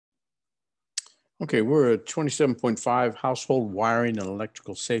Okay, we're at 27.5 household wiring and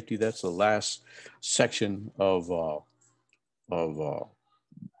electrical safety. That's the last section of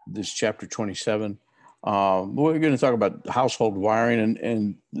this chapter 27. We're going to talk about household wiring,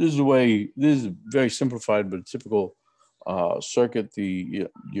 and this is the way. This is very simplified, but typical circuit.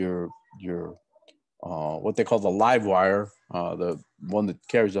 Your what they call the live wire, the one that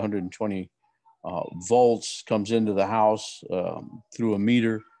carries 120 volts, comes into the house through a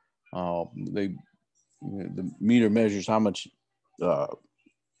meter. The meter measures how much uh,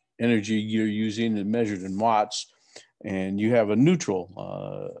 energy you're using and measured in watts. And you have a neutral,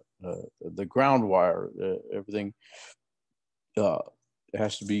 the ground wire, everything uh,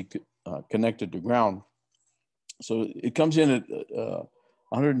 has to be connected to ground. So it comes in at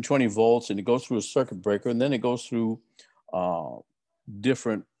 120 volts and it goes through a circuit breaker, and then it goes through uh,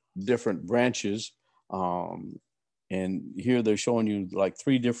 different different branches. Um, and here they're showing you like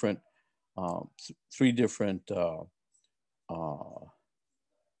uh, three different uh,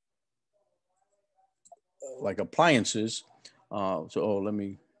 like appliances. Let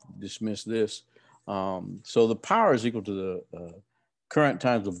me dismiss this. So the power is equal to the current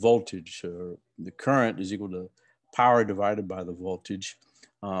times the voltage. Or the current is equal to power divided by the voltage.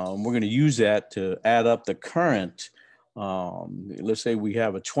 We're going to use that to add up the current. Let's say we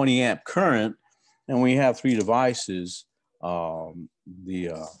have a 20 amp current and we have three devices.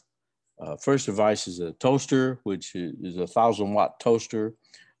 The first device is a toaster, which is a 1,000 watt toaster.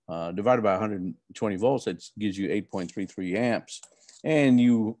 Divided by 120 volts, that gives you 8.33 amps. And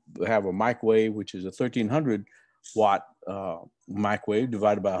you have a microwave, which is a 1,300 watt microwave,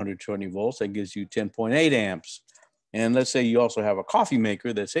 divided by 120 volts, that gives you 10.8 amps. And let's say you also have a coffee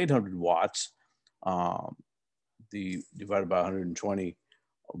maker that's 800 watts, divided by 120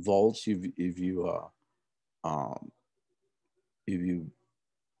 volts. Um, if you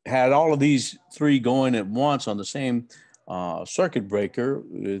had all of these three going at once on the same circuit breaker,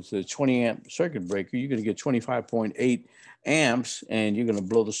 it's a 20 amp circuit breaker, you're going to get 25.8 amps and you're going to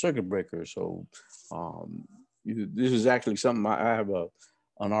blow the circuit breaker. So this is actually something I have an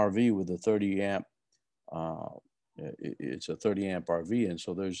RV with a 30 amp. Uh, it's a 30 amp RV, and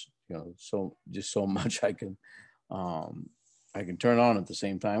so there's so much um, I can turn on at the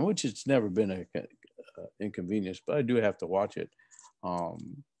same time, which it's never been a inconvenience, but I do have to watch it.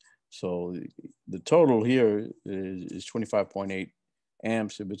 Um, so the total here is 25.8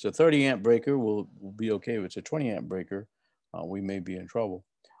 amps. If it's a 30 amp breaker, we'll be okay. If it's a 20 amp breaker, we may be in trouble.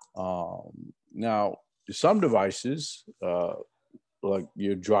 Now, some devices, like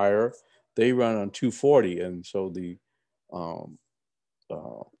your dryer, they run on 240, and so um,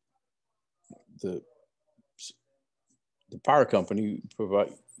 uh, the the power company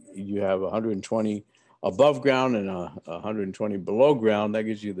provide you have 120 above ground and 120 below ground. That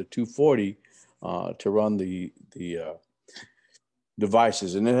gives you the 240 to run the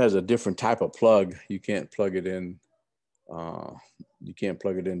devices, and it has a different type of plug. You can't plug it in. Uh, you can't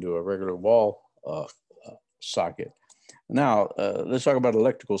plug it into a regular wall socket. Now, let's talk about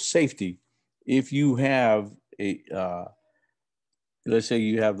electrical safety. If you have let's say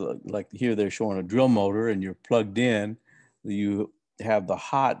you have, like here they're showing a drill motor and you're plugged in, you have the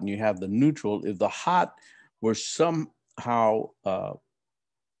hot and you have the neutral. If the hot were somehow,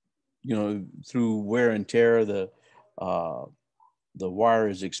 through wear and tear, uh, the wire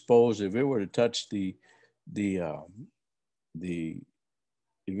is exposed. If it were to touch the the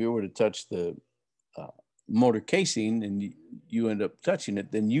if it were to touch the uh, motor casing and you end up touching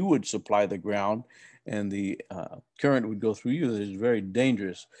it, then you would supply the ground and the current would go through you. That is very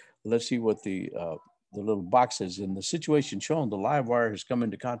dangerous. Let's see what the little box says. In the situation shown, the live wire has come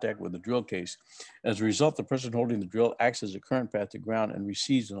into contact with the drill case. As a result, the person holding the drill acts as a current path to ground and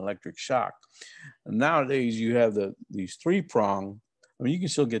receives an electric shock. And nowadays, you have these three-prong. I mean, you can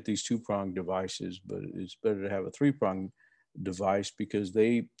still get these two-prong devices, but it's better to have a three-prong device because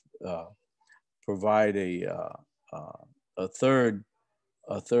they provide a third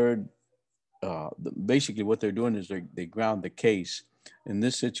a third. Basically, what they're doing is they ground the case. In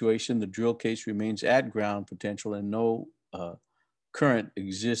this situation, the drill case remains at ground potential and no current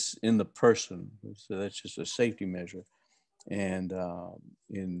exists in the person. So that's just a safety measure. And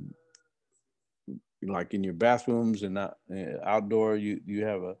in like in your bathrooms and outdoor, you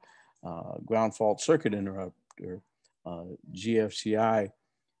have a ground fault circuit interrupter, GFCI,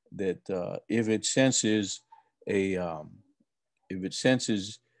 that a if it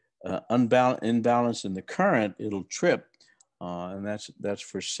senses imbalance in the current, it'll trip, and that's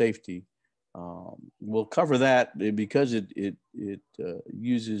for safety. We'll cover that because it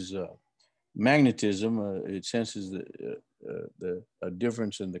uses magnetism. It senses the a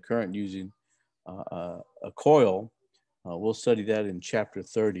difference in the current using a coil. We'll study that in chapter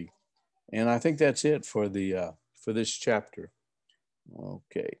 30. And I think that's it for the for this chapter.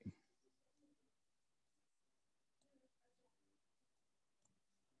 Okay.